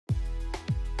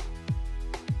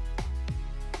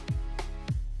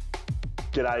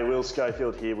G'day, Will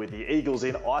Schofield here with the Eagles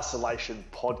in Isolation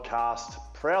podcast,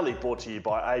 proudly brought to you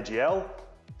by AGL,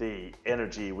 the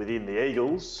energy within the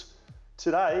Eagles.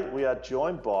 Today we are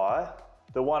joined by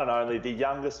the one and only, the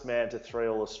youngest man to 3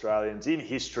 All-Australians in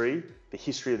history, the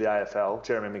history of the AFL,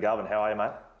 Jeremy McGovern. How are you,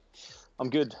 mate? I'm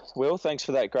good, Will. Thanks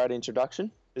for that great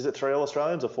introduction. Is it 3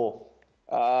 All-Australians or 4?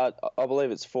 I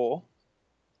believe it's 4.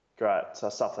 Great, so I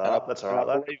stuffed that up. That's all right,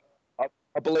 though.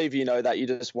 I believe you know that. You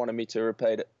just wanted me to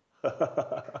repeat it.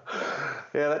 Yeah,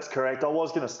 that's correct. I was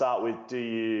going to start with, do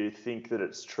you think that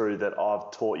it's true that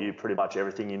I've taught you pretty much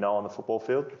everything you know on the football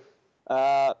field?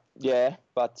 Yeah,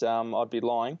 but I'd be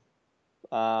lying.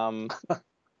 I've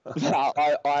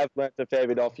learnt a fair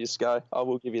bit off you, Sco. I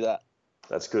will give you that.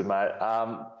 That's good, mate.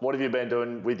 What have you been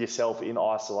doing with yourself in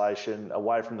isolation,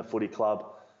 away from the footy club?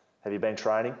 Have you been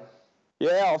training?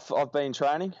 Yeah, I've been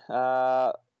training.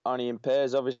 Only in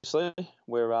pairs, obviously.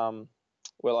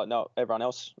 We're like everyone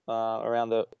else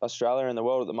around Australia and the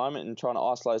world at the moment, and trying to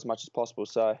isolate as much as possible.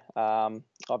 So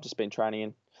I've just been training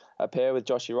in a pair with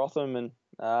Joshy Rotham and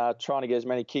trying to get as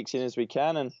many kicks in as we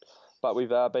can. But we've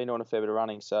been doing a fair bit of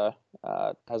running, so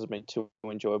it hasn't been too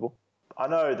enjoyable. I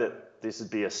know that this would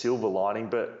be a silver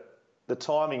lining, but the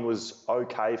timing was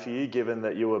okay for you, given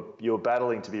that you were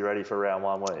battling to be ready for round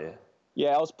 1, weren't you?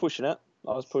 Yeah, I was pushing it.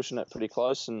 Pretty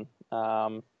close, and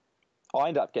I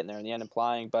ended up getting there in the end and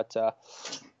playing, but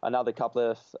another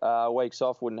couple of weeks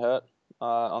off wouldn't hurt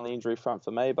on the injury front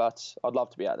for me, but I'd love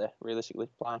to be out there, realistically,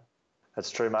 playing. That's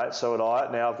true, mate. So would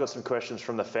I. Now, I've got some questions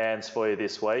from the fans for you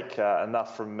this week.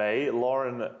 Enough from me.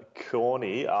 Lauren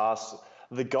Corney asks,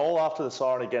 the goal after the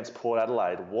siren against Port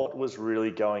Adelaide, what was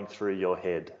really going through your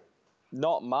head?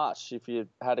 Not much. If you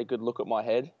had a good look at my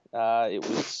head, it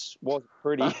wasn't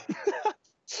pretty.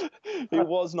 It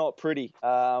was not pretty.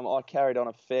 I carried on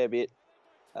a fair bit.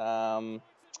 I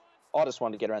just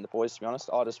wanted to get around the boys, to be honest.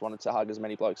 I just wanted to hug as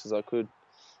many blokes as I could.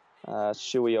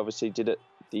 Shuey obviously did it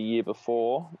the year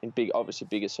before in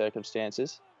bigger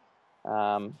circumstances.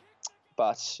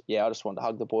 But yeah, I just wanted to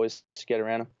hug the boys to get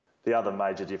around them. The other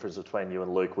major difference between you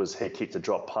and Luke was he kicked a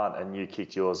drop punt and you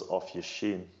kicked yours off your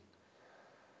shin.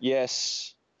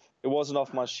 Yes, it wasn't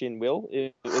off my shin, Will.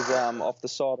 It was off the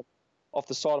side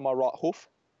of my right hoof.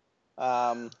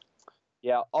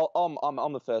 Yeah,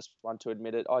 I'm the first one to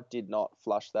admit it. I did not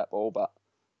flush that ball, but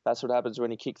that's what happens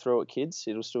when you kick through at kids.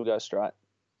 It'll still go straight.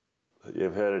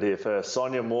 You've heard it here first.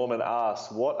 Sonia Moorman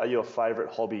asks, what are your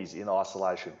favourite hobbies in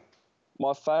isolation?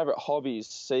 My favourite hobbies?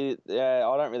 See, yeah,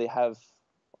 I don't really have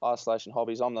isolation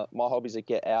hobbies. My hobbies are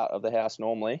get out of the house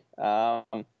normally.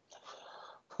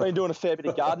 Been doing a fair bit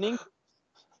of gardening.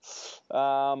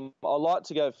 I like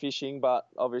to go fishing, but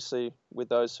obviously with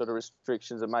those sort of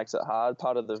restrictions, it makes it hard.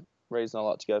 Part of the reason I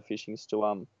like to go fishing is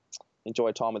to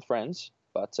enjoy time with friends,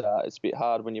 but it's a bit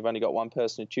hard when you've only got one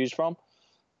person to choose from,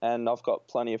 and I've got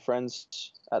plenty of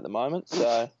friends at the moment,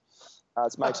 so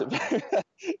it makes it very,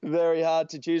 very hard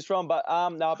to choose from. But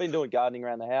no, I've been doing gardening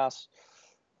around the house,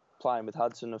 playing with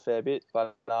Hudson a fair bit,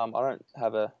 but I don't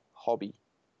have a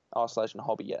isolation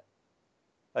hobby yet.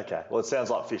 Okay, well, it sounds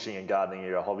like fishing and gardening are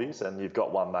your hobbies, and you've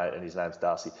got one mate, and his name's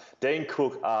Darcy. Dean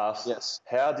Cook asks, yes,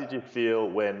 how did you feel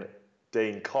when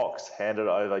Dean Cox handed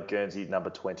over Guernsey number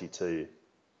 20 to you?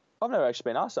 I've never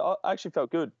actually been asked. I actually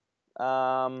felt good.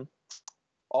 I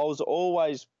was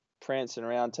always prancing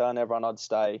around telling everyone I'd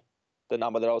stay the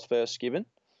number that I was first given,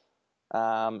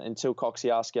 until Coxie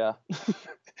asked you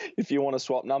if you want to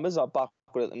swap numbers. I buckled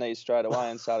at the knees straight away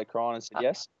and started crying and said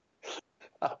yes.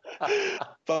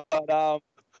 But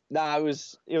no, it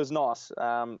was nice.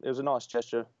 It was a nice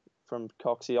gesture from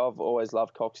Coxie. I've always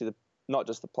loved Coxie, not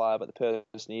just the player, but the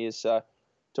person he is. So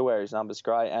to wear his number's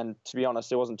great. And to be honest,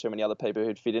 there wasn't too many other people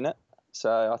who'd fit in it.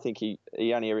 So I think he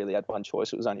only really had one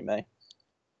choice. It was only me.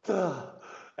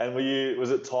 And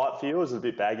was it tight for you, or was it a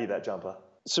bit baggy, that jumper?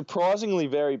 Surprisingly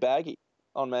very baggy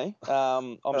on me.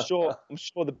 I'm sure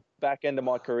the back end of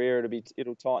my career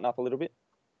it'll tighten up a little bit.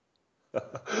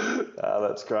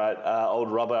 That's great.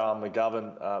 Old rubber arm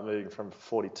McGovern moving from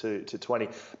 42 to 20.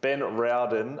 Ben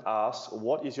Rowden asks,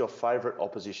 what is your favourite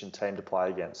opposition team to play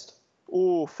against?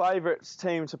 Oh, favourite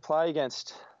team to play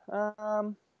against? I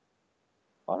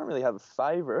don't really have a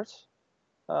favourite.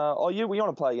 We want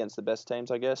to play against the best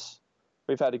teams, I guess.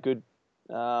 We've had a good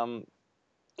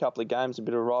couple of games, a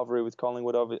bit of rivalry with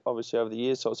Collingwood, obviously, over the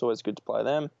years, so it's always good to play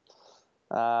them.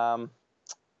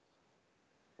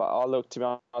 But to be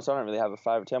honest, I don't really have a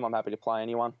favourite team. I'm happy to play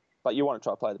anyone. But you want to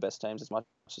try to play the best teams as much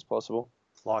as possible.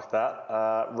 Like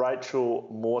that. Rachel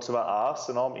Mortimer asks,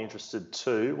 and I'm interested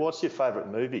too, what's your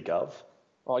favourite movie, Gov?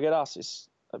 Well, I get asked this.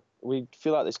 We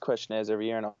fill out these questionnaires every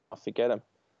year and I forget them.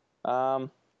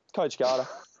 Coach Carter.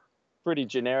 Pretty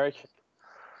generic.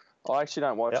 I actually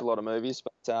don't watch Yep. a lot of movies,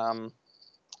 but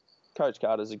Coach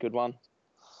Carter's a good one.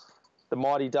 The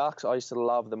Mighty Ducks. I used to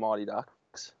love the Mighty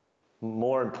Ducks.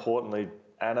 More importantly,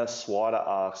 Anna Swider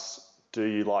asks, do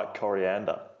you like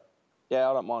coriander? Yeah,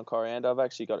 I don't mind coriander. I've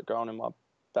actually got it growing in my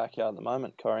backyard at the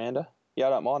moment, coriander. Yeah,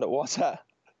 I don't mind it. What's that?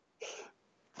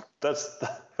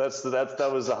 That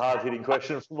was a hard-hitting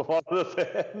question from one of the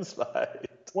fans, mate.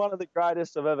 One of the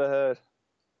greatest I've ever heard.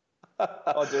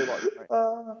 I do like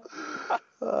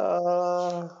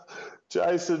coriander.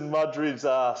 Jason Mudridge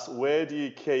asks, where do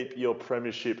you keep your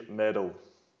premiership medal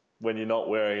when you're not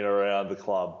wearing it around the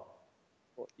club?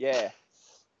 Yeah.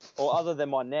 Or other than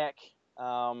my neck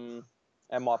and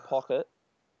my pocket,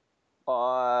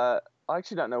 I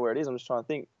actually don't know where it is. I'm just trying to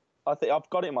think. I think I've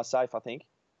got it in my safe, I think.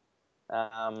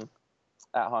 At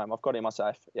home. I've got it in my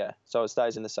safe, yeah. So it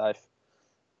stays in the safe.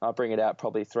 I bring it out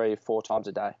probably 3 or 4 times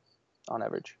a day on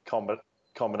average.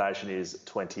 Combination is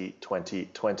 20, 20,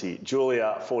 20.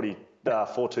 Julia,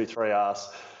 423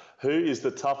 asks, who is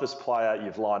the toughest player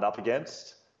you've lined up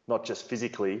against? Not just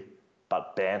physically,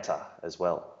 but banter as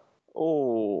well.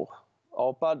 Oh,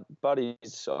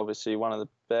 Buddy's obviously one of the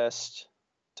best.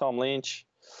 Tom Lynch.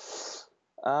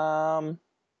 I'm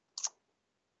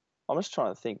just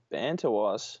trying to think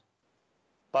banter-wise.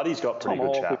 Buddy's got pretty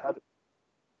good chat.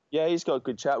 Yeah, he's got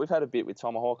good chat. We've had a bit with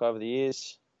Tomahawk over the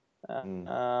years.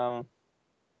 I'm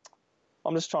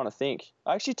just trying to think.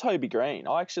 Actually, Toby Green.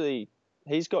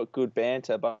 He's got good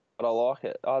banter, but I like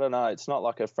it. I don't know. It's not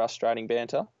like a frustrating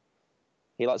banter.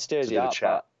 He stirs you up.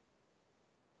 But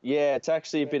yeah, it's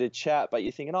actually a bit of chat. But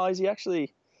you're thinking, is he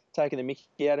actually taking the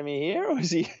mickey out of me here, or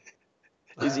is he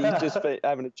just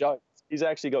having a joke? He's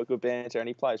actually got good banter, and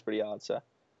he plays pretty hard. So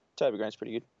Toby Green's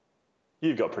pretty good.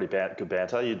 You've got pretty good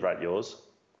banter. You'd rate yours.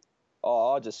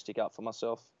 Oh, I just stick up for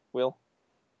myself, Will.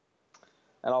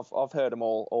 And I've heard them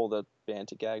all the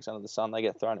banter gags under the sun. They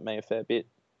get thrown at me a fair bit.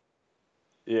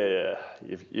 Yeah.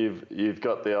 You've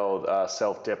got the old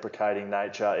self-deprecating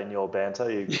nature in your banter.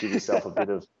 You give yourself a bit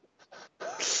of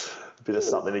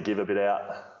something to give a bit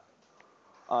out.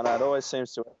 I know, it always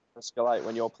seems to escalate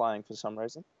when you're playing for some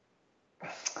reason.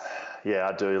 Yeah,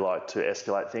 I do like to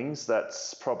escalate things.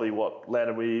 That's probably what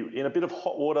landed me in a bit of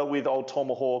hot water with old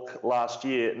Tomahawk last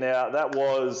year. Now, that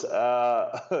was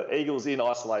Eagles in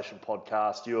Isolation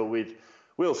podcast. You were with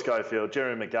Will Schofield,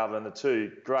 Jeremy McGovern, the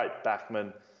two great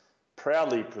backmen,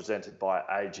 proudly presented by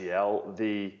AGL,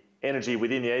 the energy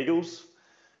within the Eagles.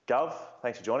 Gov,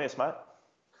 thanks for joining us, mate.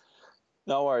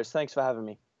 No worries. Thanks for having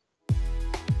me.